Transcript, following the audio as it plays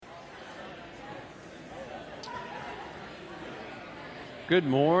Good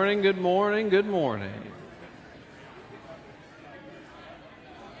morning, good morning, good morning.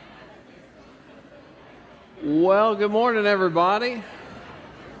 Well, good morning, everybody.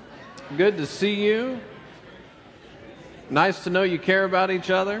 Good to see you. Nice to know you care about each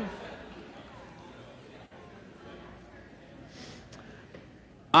other.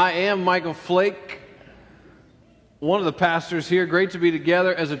 I am Michael Flake, one of the pastors here. Great to be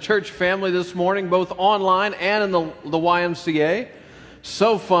together as a church family this morning, both online and in the YMCA.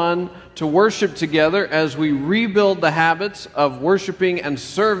 So fun to worship together as we rebuild the habits of worshiping and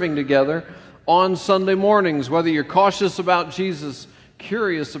serving together on Sunday mornings. Whether you're cautious about Jesus,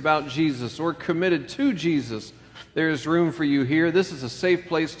 curious about Jesus, or committed to Jesus, there's room for you here. This is a safe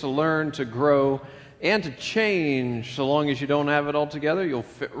place to learn, to grow, and to change. So long as you don't have it all together, you'll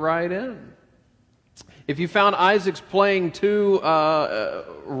fit right in. If you found Isaac's playing too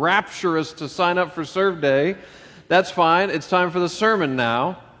rapturous to sign up for Serve Day, that's fine. It's time for the sermon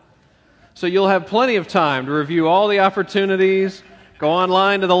now. So you'll have plenty of time to review all the opportunities. Go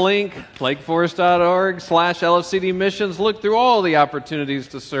online to the link, lakeforest.org/LFCD missions. Look through all the opportunities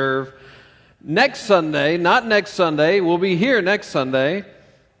to serve. Next Sunday, not next Sunday, we'll be here next Sunday.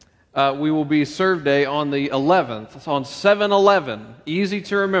 We will be Serve Day on the 11th. It's on 7/11. Easy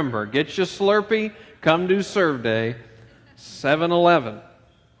to remember. Get your Slurpee, come do Serve Day, 7/11.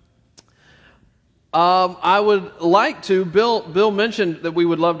 I would like to, Bill mentioned that we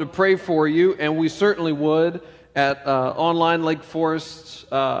would love to pray for you, and we certainly would at online Lake Forest,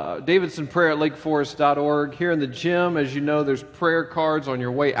 Davidson prayer at lakeforest.org. Here in the gym, as you know, there's prayer cards on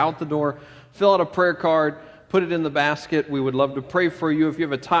your way out the door. Fill out a prayer card, put it in the basket. We would love to pray for you. If you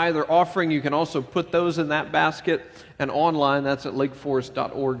have a tithe or offering, you can also put those in that basket. And online, that's at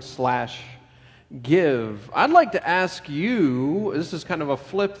lakeforest.org/give. I'd like to ask you, this is kind of a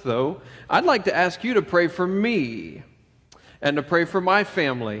flip though, I'd like to ask you to pray for me and to pray for my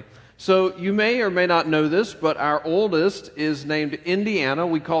family. So you may or may not know this, but our oldest is named Indiana.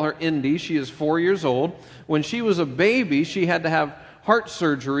 We call her Indy. She is 4 years old. When she was a baby, she had to have heart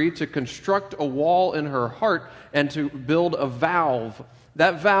surgery to construct a wall in her heart and to build a valve.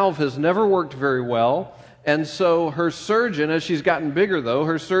 That valve has never worked very well. And so her surgeon, as she's gotten bigger though,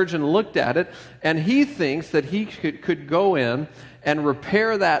 her surgeon looked at it and he thinks that he could go in and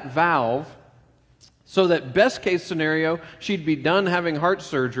repair that valve so that best case scenario, she'd be done having heart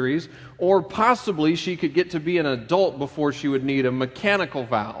surgeries, or possibly she could get to be an adult before she would need a mechanical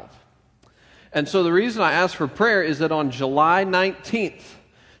valve. And so the reason I asked for prayer is that on July 19th,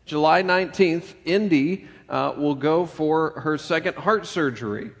 Indy will go for her second heart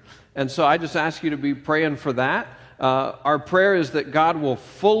surgery. And so I just ask you to be praying for that. Our prayer is that God will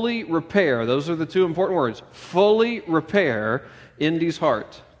fully repair, those are the two important words, fully repair Indy's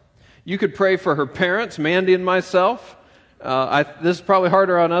heart. You could pray for her parents, Mandy and myself. This is probably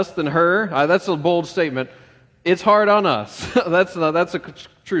harder on us than her. That's a bold statement. It's hard on us. That's a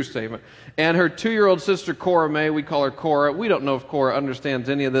true statement. And her 2-year-old sister, Cora May, we call her Cora. We don't know if Cora understands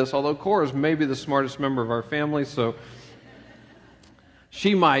any of this, although Cora is maybe the smartest member of our family, so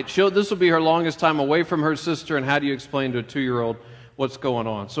she might. This will be her longest time away from her sister, and how do you explain to a 2-year-old what's going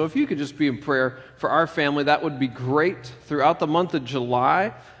on? So if you could just be in prayer for our family, that would be great. Throughout the month of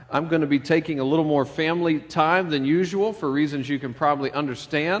July, I'm going to be taking a little more family time than usual for reasons you can probably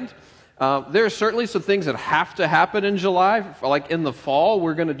understand. There are certainly some things that have to happen in July. Like in the fall,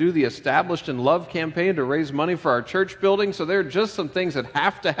 we're going to do the Established in Love campaign to raise money for our church building. So there are just some things that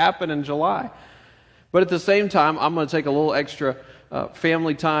have to happen in July. But at the same time, I'm going to take a little extra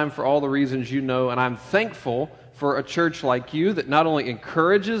family time for all the reasons you know. And I'm thankful for a church like you that not only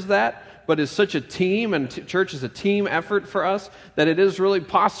encourages that, but is such a team, and church is a team effort for us, that it is really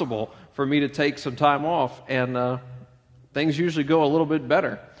possible for me to take some time off, and things usually go a little bit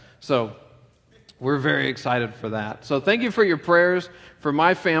better. So we're very excited for that. So thank you for your prayers for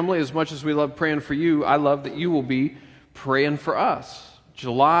my family. As much as we love praying for you, I love that you will be praying for us.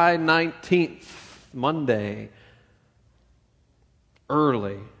 July 19th, Monday,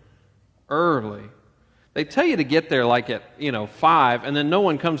 early. They tell you to get there like at, 5, and then no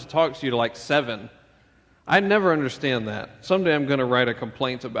one comes to talk to you till like 7. I never understand that. Someday I'm going to write a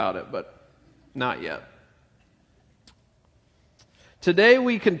complaint about it, but not yet. Today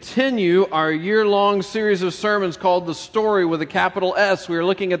we continue our year-long series of sermons called The Story with a capital S. We are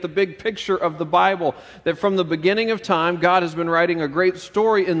looking at the big picture of the Bible, that from the beginning of time, God has been writing a great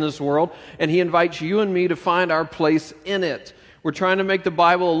story in this world, and He invites you and me to find our place in it. We're trying to make the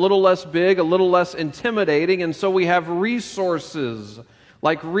Bible a little less big, a little less intimidating, and so we have resources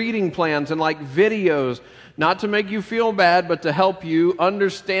like reading plans and like videos, not to make you feel bad, but to help you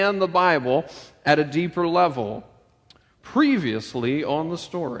understand the Bible at a deeper level. Previously on the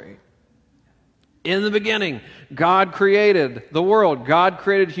story. In the beginning, God created the world. God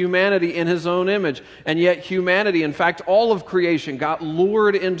created humanity in His own image. And yet humanity, in fact, all of creation, got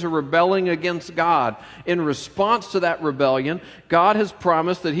lured into rebelling against God. In response to that rebellion, God has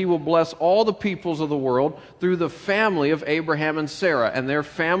promised that He will bless all the peoples of the world through the family of Abraham and Sarah. And their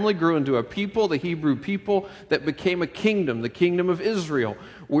family grew into a people, the Hebrew people, that became a kingdom, the kingdom of Israel.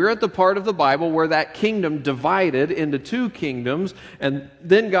 We're at the part of the Bible where that kingdom divided into two kingdoms and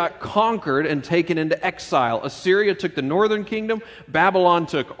then got conquered and taken into exile. Assyria took the northern kingdom. Babylon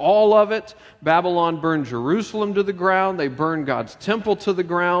took all of it. Babylon burned Jerusalem to the ground. They burned God's temple to the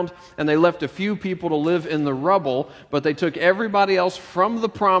ground. And they left a few people to live in the rubble. But they took everybody else from the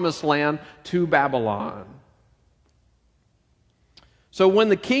promised land to Babylon. So when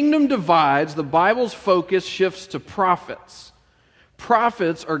the kingdom divides, the Bible's focus shifts to prophets.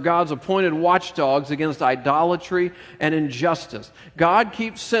 Prophets are God's appointed watchdogs against idolatry and injustice. God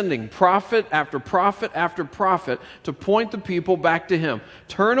keeps sending prophet after prophet after prophet to point the people back to Him.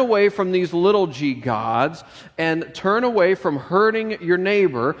 Turn away from these little g gods and turn away from hurting your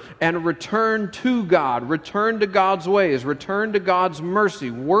neighbor and return to God. Return to God's ways. Return to God's mercy.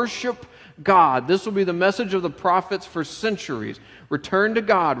 Worship God. This will be the message of the prophets for centuries. Return to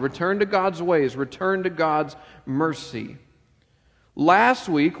God. Return to God's ways. Return to God's mercy. Last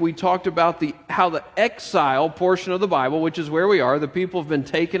week, we talked about how the exile portion of the Bible, which is where we are, the people have been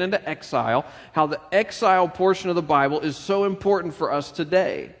taken into exile, how the exile portion of the Bible is so important for us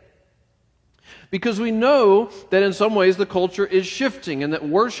today. Because we know that in some ways the culture is shifting and that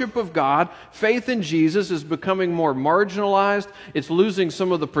worship of God, faith in Jesus is becoming more marginalized. It's losing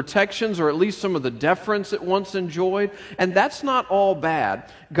some of the protections or at least some of the deference it once enjoyed. And that's not all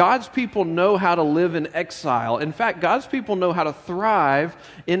bad. God's people know how to live in exile. In fact, God's people know how to thrive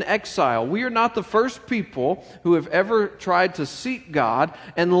in exile. We are not the first people who have ever tried to seek God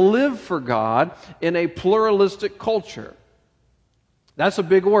and live for God in a pluralistic culture. That's a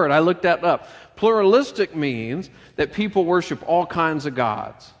big word. I looked that up. Pluralistic means that people worship all kinds of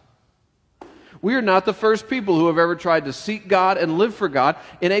gods. We are not the first people who have ever tried to seek God and live for God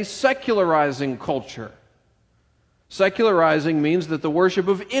in a secularizing culture. Secularizing means that the worship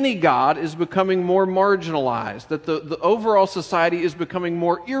of any god is becoming more marginalized, that the overall society is becoming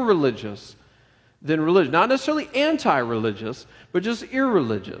more irreligious than religious. Not necessarily anti-religious, but just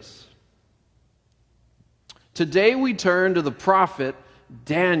irreligious. Today we turn to the prophet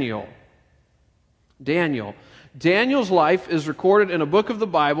Daniel. Daniel's life is recorded in a book of the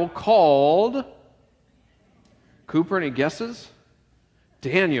Bible called... Cooper, any guesses?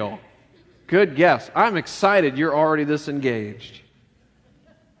 Daniel. Good guess. I'm excited you're already this engaged.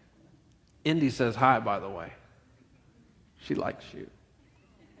 Indy says hi, by the way. She likes you.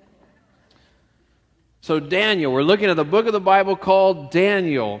 So Daniel, we're looking at the book of the Bible called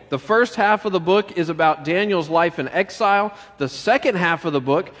Daniel. The first half of the book is about Daniel's life in exile. The second half of the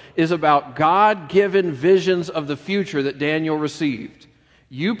book is about God-given visions of the future that Daniel received.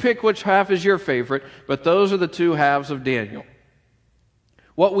 You pick which half is your favorite, but those are the two halves of Daniel.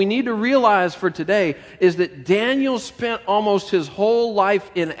 What we need to realize for today is that Daniel spent almost his whole life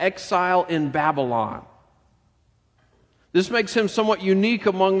in exile in Babylon. This makes him somewhat unique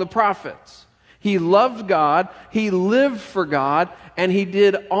among the prophets. He loved God, he lived for God, and he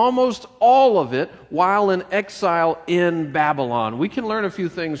did almost all of it while in exile in Babylon. We can learn a few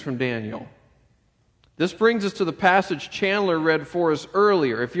things from Daniel. This brings us to the passage Chandler read for us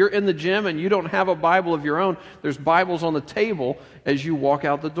earlier. If you're in the gym and you don't have a Bible of your own, there's Bibles on the table as you walk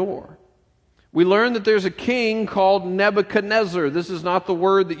out the door. We learn that there's a king called Nebuchadnezzar. This is not the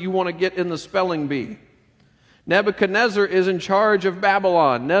word that you want to get in the spelling bee. Nebuchadnezzar is in charge of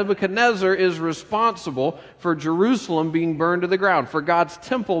Babylon. Nebuchadnezzar is responsible for Jerusalem being burned to the ground, for God's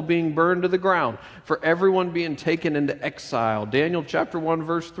temple being burned to the ground, for everyone being taken into exile. Daniel chapter 1,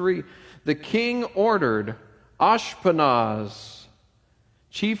 verse 3. The king ordered Ashpenaz,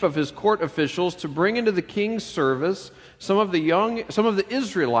 chief of his court officials, to bring into the king's service some of the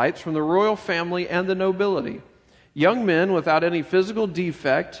Israelites from the royal family and the nobility. Young men without any physical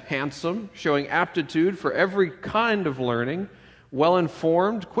defect, handsome, showing aptitude for every kind of learning,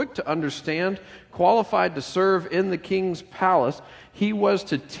 well-informed, quick to understand, qualified to serve in the king's palace. He was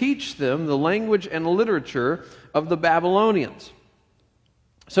to teach them the language and literature of the Babylonians.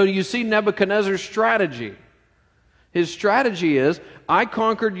 So you see Nebuchadnezzar's strategy. His strategy is, I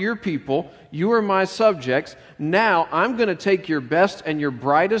conquered your people, you are my subjects, now I'm going to take your best and your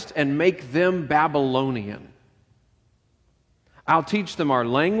brightest and make them Babylonian. I'll teach them our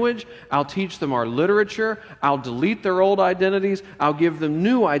language. I'll teach them our literature. I'll delete their old identities. I'll give them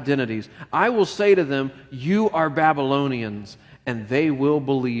new identities. I will say to them, you are Babylonians, and they will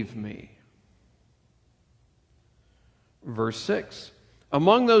believe me. Verse 6.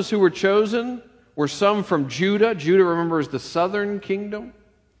 Among those who were chosen were some from Judah. Judah, remember, is the southern kingdom.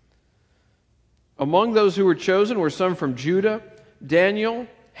 Among those who were chosen were some from Judah: Daniel,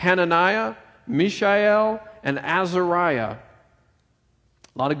 Hananiah, Mishael, and Azariah.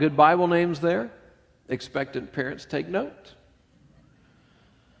 A lot of good Bible names there. Expectant parents, take note.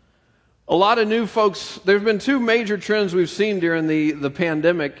 A lot of new folks. There's been two major trends we've seen during the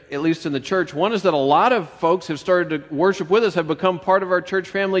pandemic, at least in the church. One is that a lot of folks have started to worship with us, have become part of our church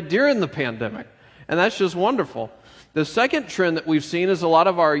family during the pandemic. And that's just wonderful. The second trend that we've seen is a lot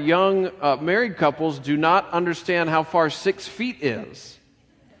of our young married couples do not understand how far 6 feet is.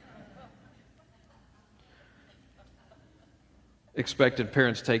 Expected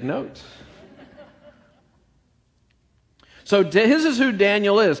parents, take note. So this is who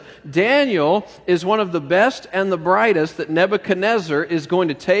Daniel is. Daniel is one of the best and the brightest that Nebuchadnezzar is going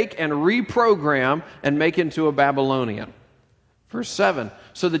to take and reprogram and make into a Babylonian. Verse 7.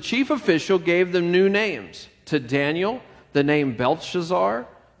 So the chief official gave them new names. To Daniel, the name Belshazzar.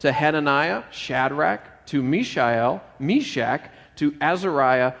 To Hananiah, Shadrach. To Mishael, Meshach. To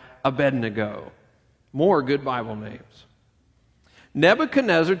Azariah, Abednego. More good Bible names.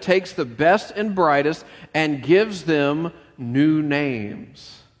 Nebuchadnezzar takes the best and brightest and gives them new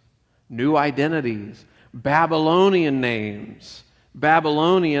names, new identities, Babylonian names,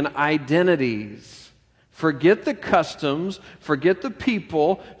 Babylonian identities. Forget the customs, forget the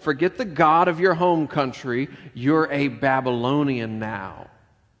people, forget the God of your home country. You're a Babylonian now.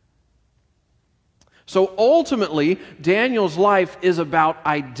 So ultimately, Daniel's life is about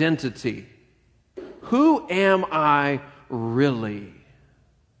identity. Who am I really?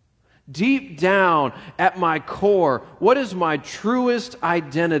 Deep down at my core, what is my truest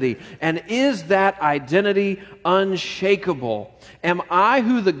identity? And is that identity unshakable? Am I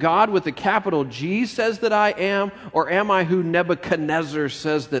who the God with the capital G says that I am? Or am I who Nebuchadnezzar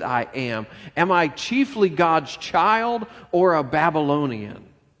says that I am? Am I chiefly God's child or a Babylonian?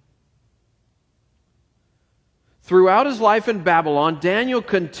 Throughout his life in Babylon, Daniel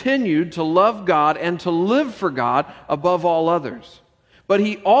continued to love God and to live for God above all others. But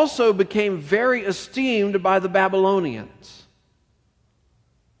he also became very esteemed by the Babylonians.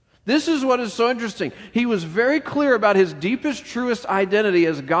 This is what is so interesting. He was very clear about his deepest, truest identity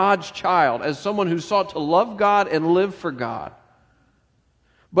as God's child, as someone who sought to love God and live for God.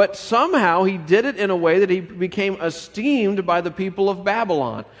 But somehow he did it in a way that he became esteemed by the people of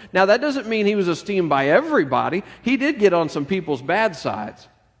Babylon. Now that doesn't mean he was esteemed by everybody. He did get on some people's bad sides.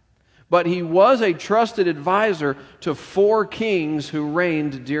 But he was a trusted advisor to 4 kings who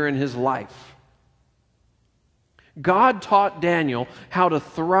reigned during his life. God taught Daniel how to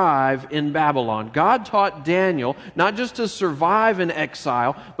thrive in Babylon. God taught Daniel not just to survive in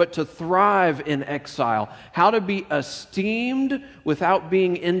exile, but to thrive in exile. How to be esteemed without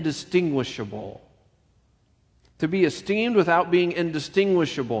being indistinguishable. To be esteemed without being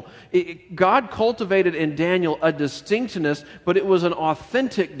indistinguishable. God cultivated in Daniel a distinctness, but it was an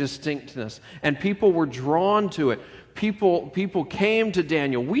authentic distinctness. And people were drawn to it. People came to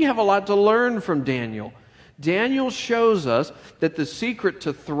Daniel. We have a lot to learn from Daniel. Daniel shows us that the secret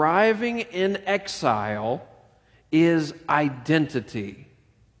to thriving in exile is identity.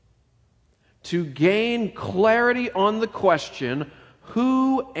 To gain clarity on the question,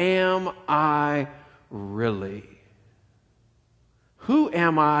 who am I really? Who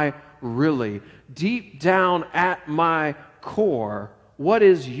am I really? Deep down at my core, what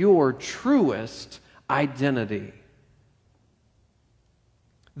is your truest identity?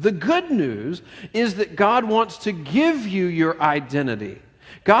 The good news is that God wants to give you your identity.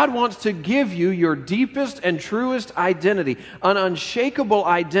 God wants to give you your deepest and truest identity, an unshakable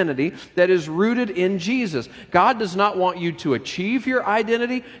identity that is rooted in Jesus. God does not want you to achieve your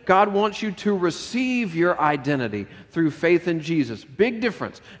identity. God wants you to receive your identity through faith in Jesus. Big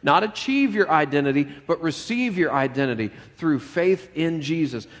difference. Not achieve your identity, but receive your identity through faith in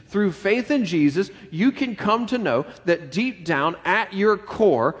Jesus. Through faith in Jesus, you can come to know that deep down at your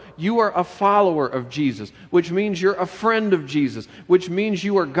core, you are a follower of Jesus, which means you're a friend of Jesus, which means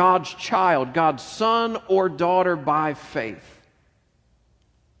you are God's child, God's son or daughter by faith.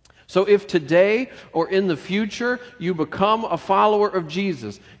 So if today or in the future you become a follower of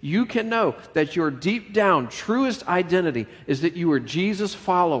Jesus, you can know that your deep down truest identity is that you are Jesus'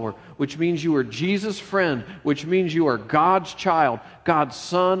 follower, which means you are Jesus' friend, which means you are God's child, God's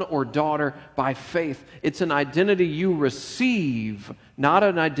son or daughter by faith. It's an identity you receive, not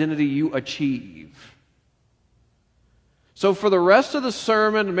an identity you achieve. So for the rest of the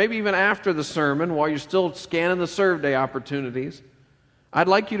sermon, maybe even after the sermon, while you're still scanning the serve day opportunities, I'd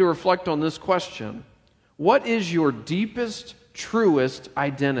like you to reflect on this question. What is your deepest, truest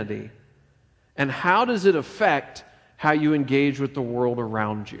identity? And how does it affect how you engage with the world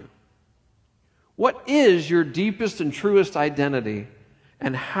around you? What is your deepest and truest identity?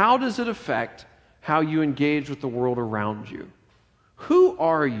 And how does it affect how you engage with the world around you? Who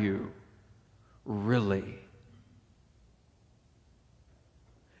are you really?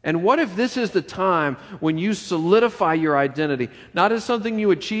 And what if this is the time when you solidify your identity, not as something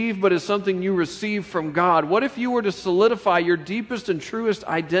you achieve, but as something you receive from God? What if you were to solidify your deepest and truest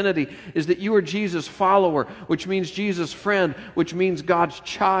identity is that you are Jesus' follower, which means Jesus' friend, which means God's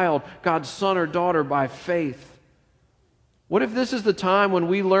child, God's son or daughter by faith? What if this is the time when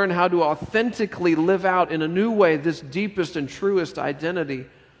we learn how to authentically live out in a new way this deepest and truest identity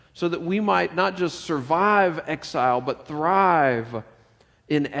so that we might not just survive exile, but thrive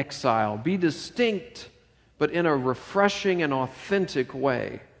in exile, be distinct, but in a refreshing and authentic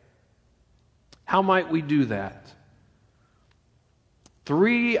way? How might we do that?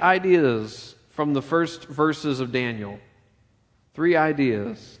 3 ideas from the first verses of Daniel. 3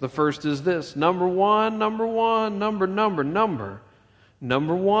 ideas. The first is this. Number one, number one, number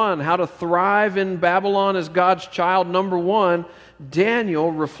one, how to thrive in Babylon as God's child. Number one, Daniel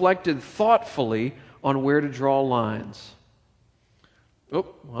reflected thoughtfully on where to draw lines. Oh,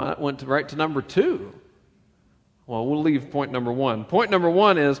 well, that went right to number 2. Well, we'll leave point number 1. Point number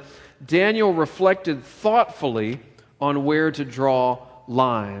 1 is Daniel reflected thoughtfully on where to draw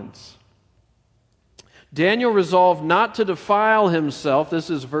lines. Daniel resolved not to defile himself. This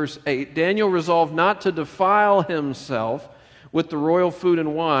is verse 8. Daniel resolved not to defile himself with the royal food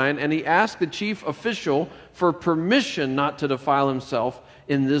and wine, and he asked the chief official for permission not to defile himself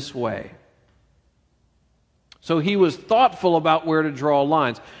in this way. So he was thoughtful about where to draw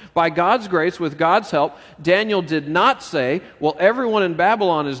lines. By God's grace, with God's help, Daniel did not say, well, everyone in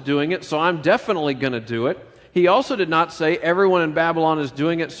Babylon is doing it, so I'm definitely going to do it. He also did not say, everyone in Babylon is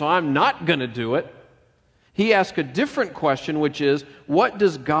doing it, so I'm not going to do it. He asked a different question, which is, what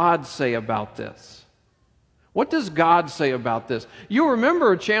does God say about this? What does God say about this? You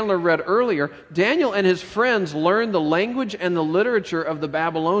remember, Chandler read earlier, Daniel and his friends learned the language and the literature of the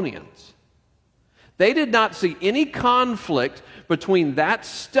Babylonians. They did not see any conflict between that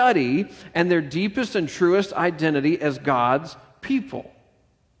study and their deepest and truest identity as God's people.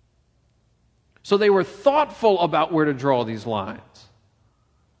 So they were thoughtful about where to draw these lines.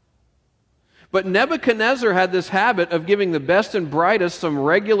 But Nebuchadnezzar had this habit of giving the best and brightest some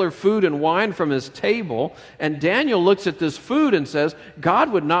regular food and wine from his table, and Daniel looks at this food and says,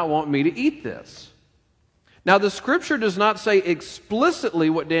 God would not want me to eat this. Now, the scripture does not say explicitly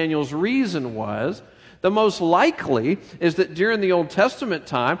what Daniel's reason was. The most likely is that during the Old Testament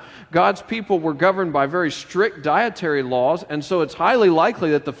time, God's people were governed by very strict dietary laws, and so it's highly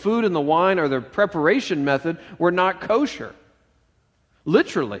likely that the food and the wine or the preparation method were not kosher.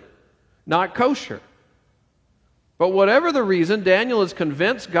 Literally, not kosher. But whatever the reason, Daniel is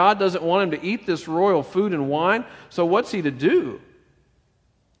convinced God doesn't want him to eat this royal food and wine, so what's he to do?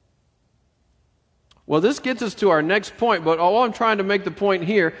 Well, this gets us to our next point, but all I'm trying to make the point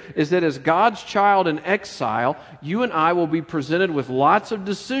here is that as God's child in exile, you and I will be presented with lots of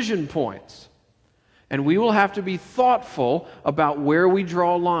decision points. And we will have to be thoughtful about where we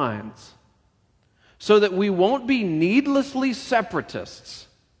draw lines so that we won't be needlessly separatists.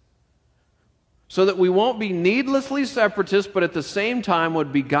 But at the same time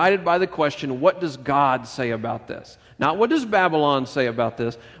would be guided by the question, what does God say about this? Not what does Babylon say about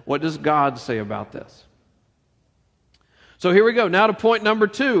this, what does God say about this? So here we go. Now to point number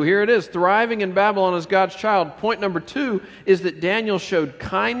 2. Here it is, thriving in Babylon as God's child. Point number 2 is that Daniel showed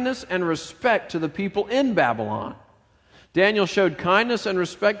kindness and respect to the people in Babylon. Daniel showed kindness and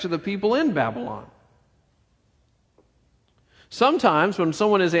respect to the people in Babylon. Sometimes when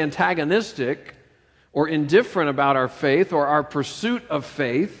someone is antagonistic or indifferent about our faith or our pursuit of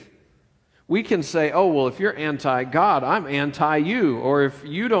faith, we can say, oh, well, if you're anti-God, I'm anti-you. Or if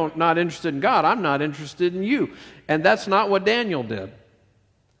you're not interested in God, I'm not interested in you. And that's not what Daniel did.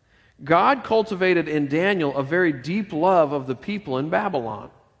 God cultivated in Daniel a very deep love of the people in Babylon.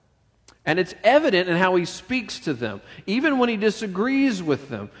 And it's evident in how he speaks to them. Even when he disagrees with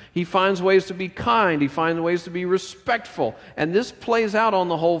them, he finds ways to be kind. He finds ways to be respectful. And this plays out on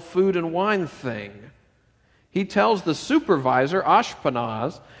the whole food and wine thing. He tells the supervisor,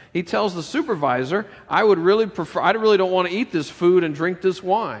 Ashpenaz, he tells the supervisor, I really don't want to eat this food and drink this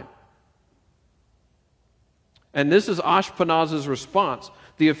wine. And this is Ashpenaz's response.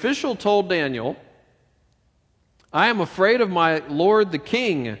 The official told Daniel, I am afraid of my lord the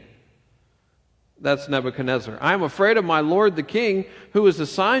king. That's Nebuchadnezzar. I am afraid of my lord the king, who has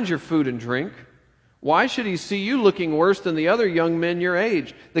assigned your food and drink. Why should he see you looking worse than the other young men your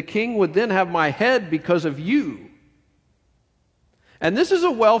age? The king would then have my head because of you. And this is a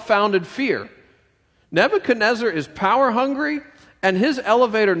well-founded fear. Nebuchadnezzar is power hungry, and his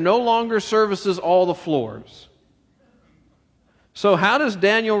elevator no longer services all the floors. So how does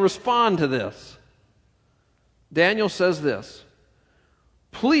Daniel respond to this? Daniel says this,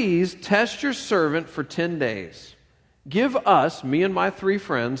 please test your servant for 10 days. Give us, me and my 3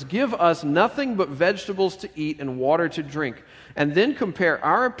 friends, give us nothing but vegetables to eat and water to drink, and then compare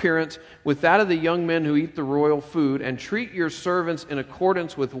our appearance with that of the young men who eat the royal food, and treat your servants in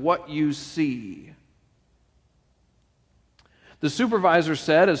accordance with what you see. The supervisor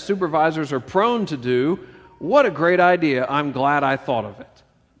said, as supervisors are prone to do, what a great idea, I'm glad I thought of it.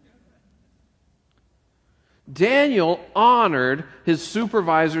 Daniel honored his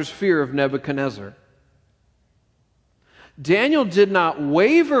supervisor's fear of Nebuchadnezzar. Daniel did not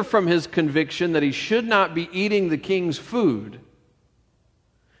waver from his conviction that he should not be eating the king's food.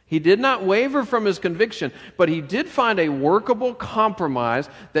 He did not waver from his conviction, but he did find a workable compromise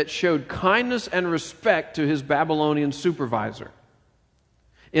that showed kindness and respect to his Babylonian supervisor.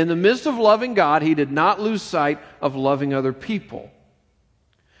 In the midst of loving God, he did not lose sight of loving other people.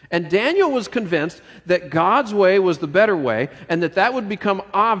 And Daniel was convinced that God's way was the better way, and that would become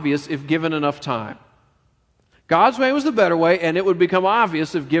obvious if given enough time. God's way was the better way, and it would become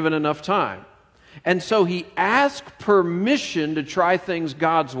obvious if given enough time. And so he asked permission to try things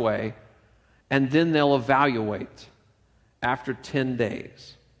God's way, and then they'll evaluate after 10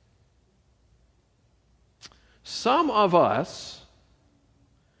 days. Some of us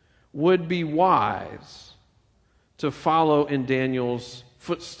would be wise to follow in Daniel's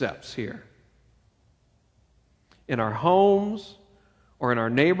footsteps here. In our homes, or in our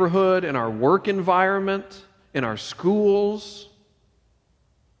neighborhood, in our work environment, in our schools,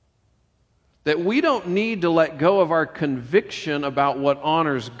 that we don't need to let go of our conviction about what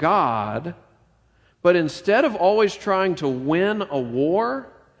honors God, but instead of always trying to win a war,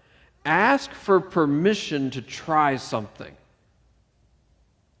 ask for permission to try something.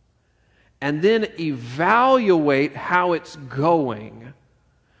 And then evaluate how it's going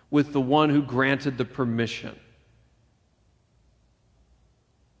with the one who granted the permission.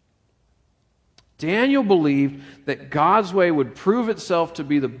 Daniel believed that God's way would prove itself to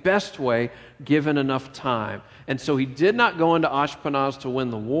be the best way given enough time. And so he did not go into Ashpenaz to win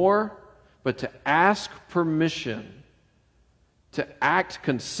the war, but to ask permission to act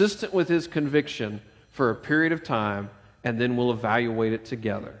consistent with his conviction for a period of time, and then we'll evaluate it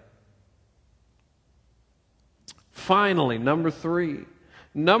together. Finally, number three,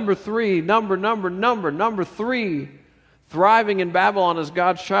 thriving in Babylon as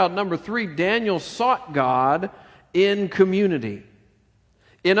God's child. Number 3, Daniel sought God in community.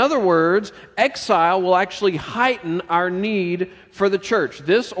 In other words, exile will actually heighten our need for the church,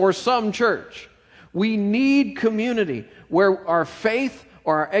 this or some church. We need community where our faith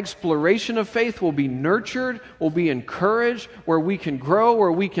or our exploration of faith will be nurtured, will be encouraged, where we can grow,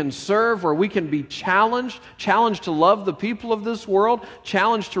 where we can serve, where we can be challenged to love the people of this world,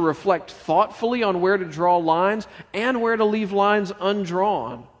 challenged to reflect thoughtfully on where to draw lines and where to leave lines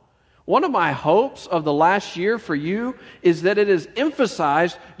undrawn. One of my hopes of the last year for you is that it has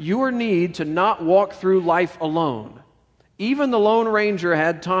emphasized your need to not walk through life alone. Even the Lone Ranger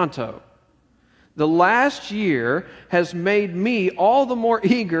had Tonto. The last year has made me all the more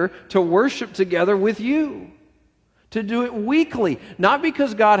eager to worship together with you, to do it weekly, not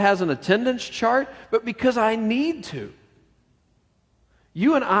because God has an attendance chart, but because I need to.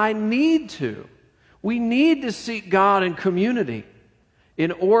 You and I need to. We need to seek God in community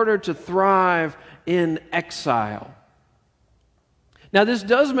in order to thrive in exile. Now, this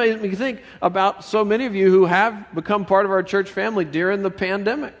does make me think about so many of you who have become part of our church family during the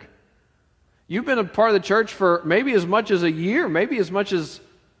pandemic. You've been a part of the church for maybe as much as a year, maybe as much as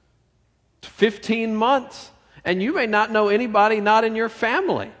 15 months, and you may not know anybody not in your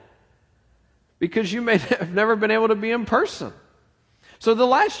family because you may have never been able to be in person. So the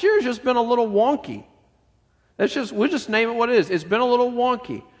last year has just been a little wonky. We'll just name it what it is. It's been a little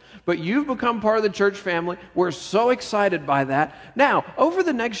wonky. But you've become part of the church family. We're so excited by that. Now, over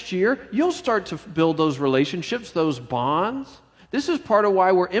the next year, you'll start to build those relationships, those bonds. This is part of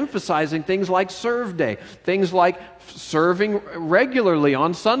why we're emphasizing things like Serve Day, things like serving regularly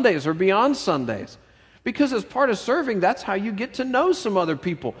on Sundays or beyond Sundays. Because as part of serving, that's how you get to know some other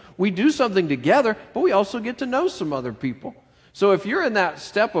people. We do something together, but we also get to know some other people. So if you're in that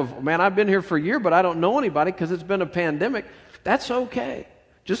step of, man, I've been here for a year, but I don't know anybody because it's been a pandemic, that's okay.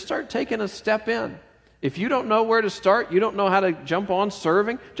 Just start taking a step in. If you don't know where to start, you don't know how to jump on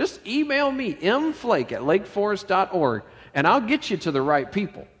serving, just email me, mflake@lakeforest.org, and I'll get you to the right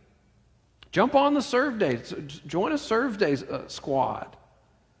people. Jump on the Serve Days. Join a Serve Days squad.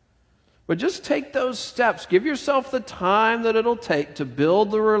 But just take those steps. Give yourself the time that it'll take to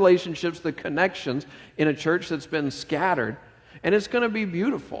build the relationships, the connections in a church that's been scattered. And it's going to be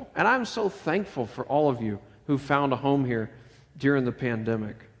beautiful. And I'm so thankful for all of you who found a home here during the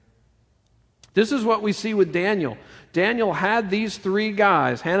pandemic. This is what we see with Daniel. Daniel had these three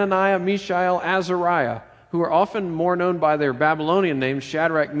guys, Hananiah, Mishael, Azariah, who are often more known by their Babylonian names,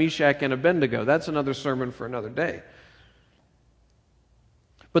 Shadrach, Meshach, and Abednego. That's another sermon for another day.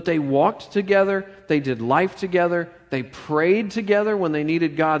 But they walked together, they did life together, they prayed together when they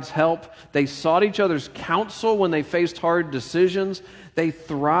needed God's help, they sought each other's counsel when they faced hard decisions, they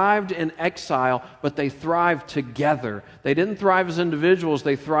thrived in exile, but they thrived together. They didn't thrive as individuals,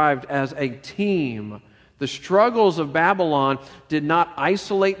 they thrived as a team. The struggles of Babylon did not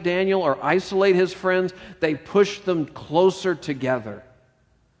isolate Daniel or isolate his friends, they pushed them closer together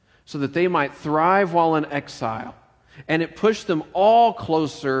so that they might thrive while in exile. And it pushed them all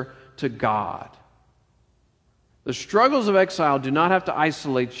closer to God. The struggles of exile do not have to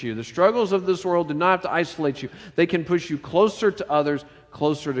isolate you. The struggles of this world do not have to isolate you. They can push you closer to others,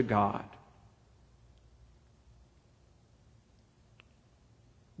 closer to God.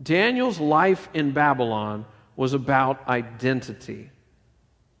 Daniel's life in Babylon was about identity.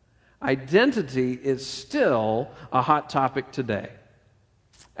 Identity is still a hot topic today.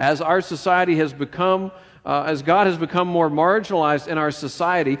 As our society has become as God has become more marginalized in our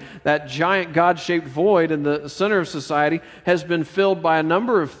society, that giant God-shaped void in the center of society has been filled by a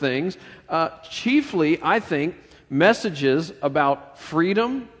number of things, chiefly, I think, messages about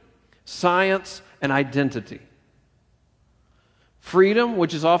freedom, science, and identity. Freedom,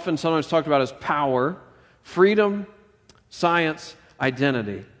 which is often sometimes talked about as power, freedom, science,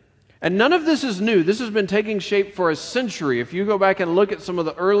 identity. And none of this is new. This has been taking shape for a century. If you go back and look at some of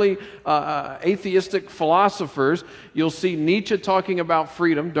the early atheistic philosophers, you'll see Nietzsche talking about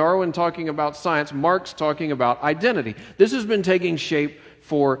freedom, Darwin talking about science, Marx talking about identity. This has been taking shape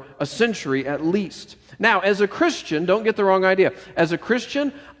for a century at least. Now, as a Christian, don't get the wrong idea. As a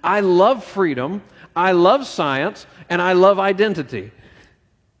Christian, I love freedom, I love science, and I love identity.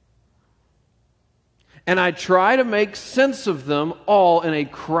 And I try to make sense of them all in a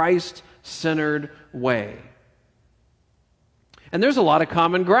Christ-centered way. And there's a lot of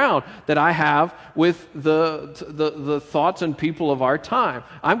common ground that I have with the thoughts and people of our time.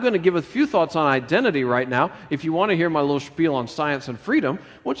 I'm going to give a few thoughts on identity right now. If you want to hear my little spiel on science and freedom,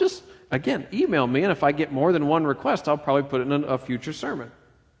 well, just, again, email me, and if I get more than one request, I'll probably put it in a future sermon.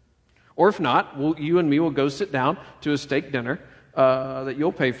 Or if not, you and me will go sit down to a steak dinner that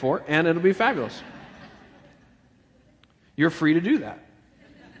you'll pay for, and it'll be fabulous. You're free to do that.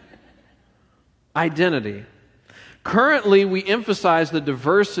 Identity. Currently, we emphasize the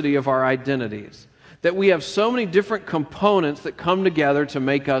diversity of our identities, that we have so many different components that come together to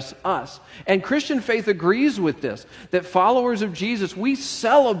make us us. And Christian faith agrees with this, that followers of Jesus, we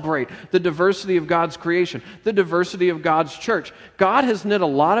celebrate the diversity of God's creation, the diversity of God's church. God has knit a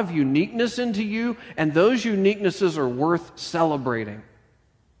lot of uniqueness into you, and those uniquenesses are worth celebrating.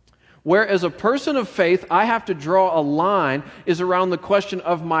 Where as a person of faith, I have to draw a line is around the question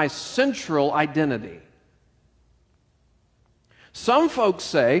of my central identity. Some folks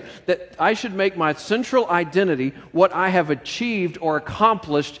say that I should make my central identity what I have achieved or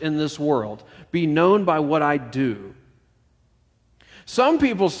accomplished in this world, be known by what I do. Some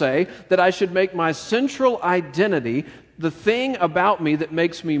people say that I should make my central identity the thing about me that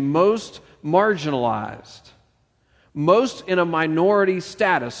makes me most marginalized, most in a minority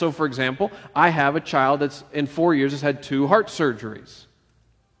status. So, for example, I have a child that's in 4 years has had 2 heart surgeries.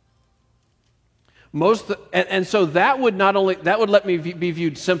 So that would let me be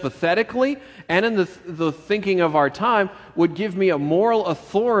viewed sympathetically, and in the thinking of our time would give me a moral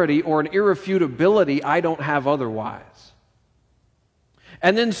authority or an irrefutability I don't have otherwise.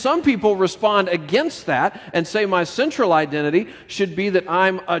 And then some people respond against that and say my central identity should be that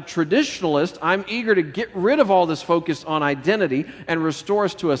I'm a traditionalist. I'm eager to get rid of all this focus on identity and restore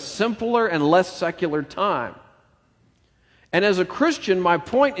us to a simpler and less secular time. And as a Christian, my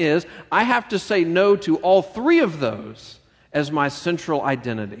point is I have to say no to all three of those as my central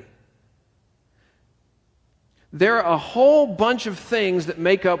identity. There are a whole bunch of things that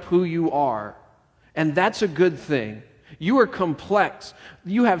make up who you are, and that's a good thing. You are complex.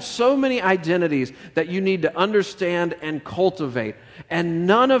 You have so many identities that you need to understand and cultivate, and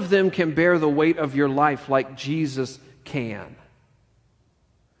none of them can bear the weight of your life like Jesus can.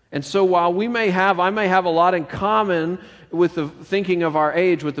 And so while I may have a lot in common with the thinking of our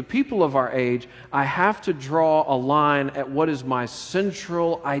age, with the people of our age, I have to draw a line at what is my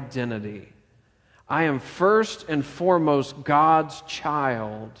central identity. I am first and foremost God's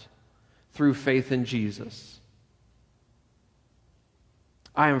child through faith in Jesus.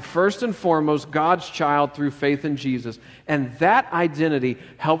 I am first and foremost God's child through faith in Jesus. And that identity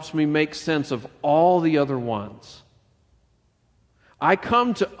helps me make sense of all the other ones. I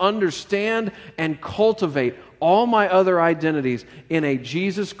come to understand and cultivate all my other identities in a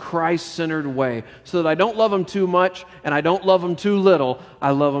Jesus Christ-centered way so that I don't love them too much and I don't love them too little.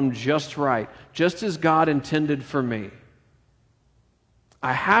 I love them just right, just as God intended for me.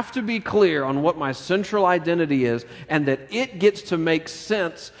 I have to be clear on what my central identity is and that it gets to make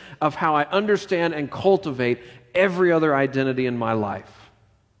sense of how I understand and cultivate every other identity in my life.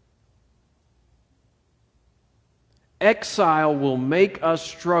 Exile will make us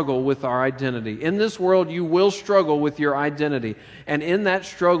struggle with our identity. In this world, you will struggle with your identity. And in that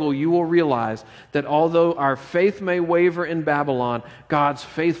struggle, you will realize that although our faith may waver in Babylon, God's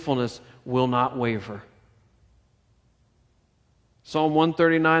faithfulness will not waver. Psalm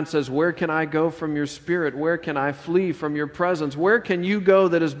 139 says, "Where can I go from your spirit? Where can I flee from your presence? Where can you go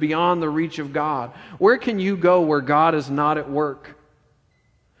that is beyond the reach of God? Where can you go where God is not at work?"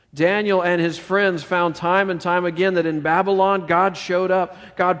 Daniel and his friends found time and time again that in Babylon, God showed up.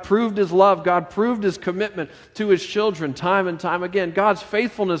 God proved His love. God proved His commitment to His children time and time again. God's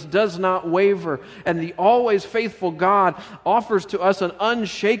faithfulness does not waver. And the always faithful God offers to us an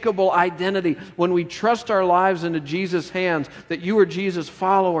unshakable identity when we trust our lives into Jesus' hands, that you are Jesus'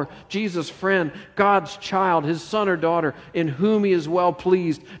 follower, Jesus' friend, God's child, His son or daughter, in whom He is well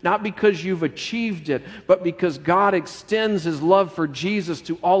pleased, not because you've achieved it, but because God extends His love for Jesus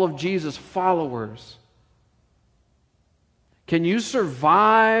to all of Jesus' followers. Can you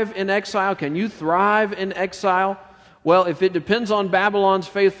survive in exile? Can you thrive in exile? Well, if it depends on Babylon's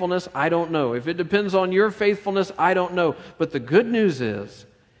faithfulness, I don't know. If it depends on your faithfulness, I don't know. But the good news is,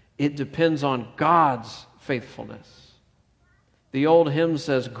 it depends on God's faithfulness. The old hymn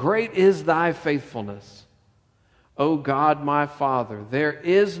says, "Great is thy faithfulness, O God my Father. There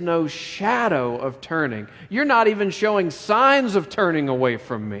is no shadow of turning." You're not even showing signs of turning away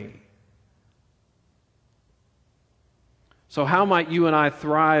from me. So how might you and I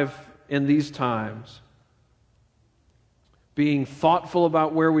thrive in these times? Being thoughtful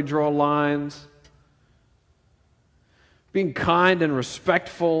about where we draw lines, being kind and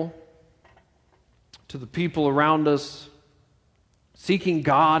respectful to the people around us, seeking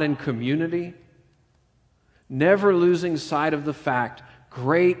God in community, never losing sight of the fact,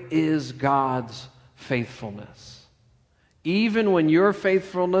 great is God's faithfulness. Even when your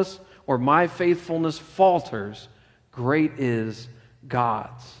faithfulness or my faithfulness falters, great is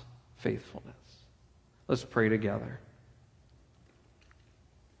God's faithfulness. Let's pray together.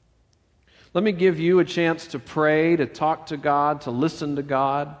 Let me give you a chance to pray, to talk to God, to listen to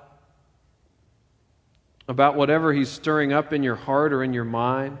God about whatever He's stirring up in your heart or in your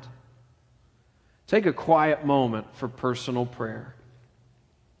mind. Take a quiet moment for personal prayer.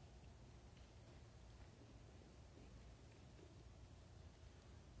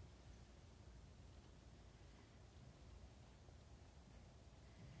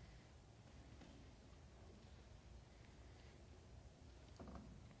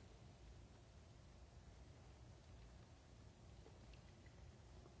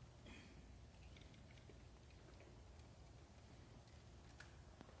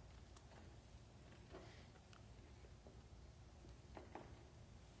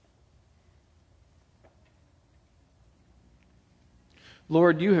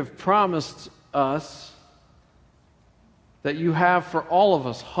 Lord, you have promised us that you have for all of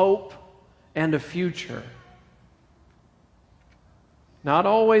us hope and a future. Not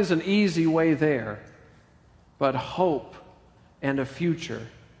always an easy way there, but hope and a future.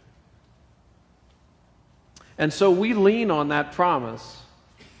 And so we lean on that promise.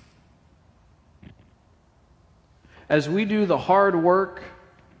 as we do the hard work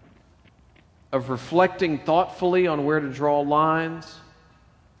of reflecting thoughtfully on where to draw lines,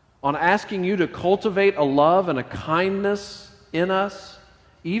 on asking you to cultivate a love and a kindness in us,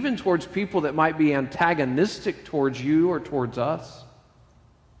 even towards people that might be antagonistic towards you or towards us.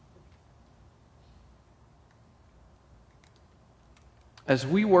 As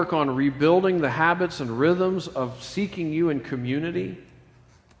we work on rebuilding the habits and rhythms of seeking you in community,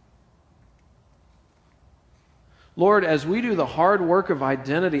 Lord, as we do the hard work of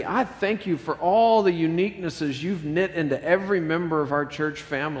identity, I thank you for all the uniquenesses you've knit into every member of our church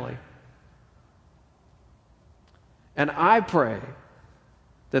family. And I pray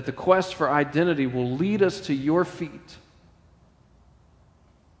that the quest for identity will lead us to your feet,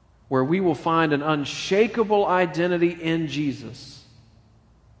 where we will find an unshakable identity in Jesus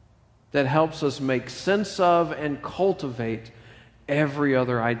that helps us make sense of and cultivate every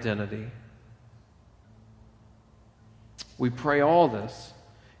other identity. We pray all this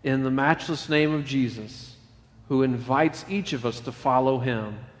in the matchless name of Jesus, who invites each of us to follow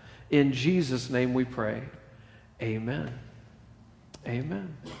him. In Jesus' name we pray. Amen.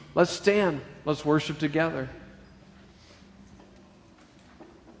 Amen. Let's stand. Let's worship together.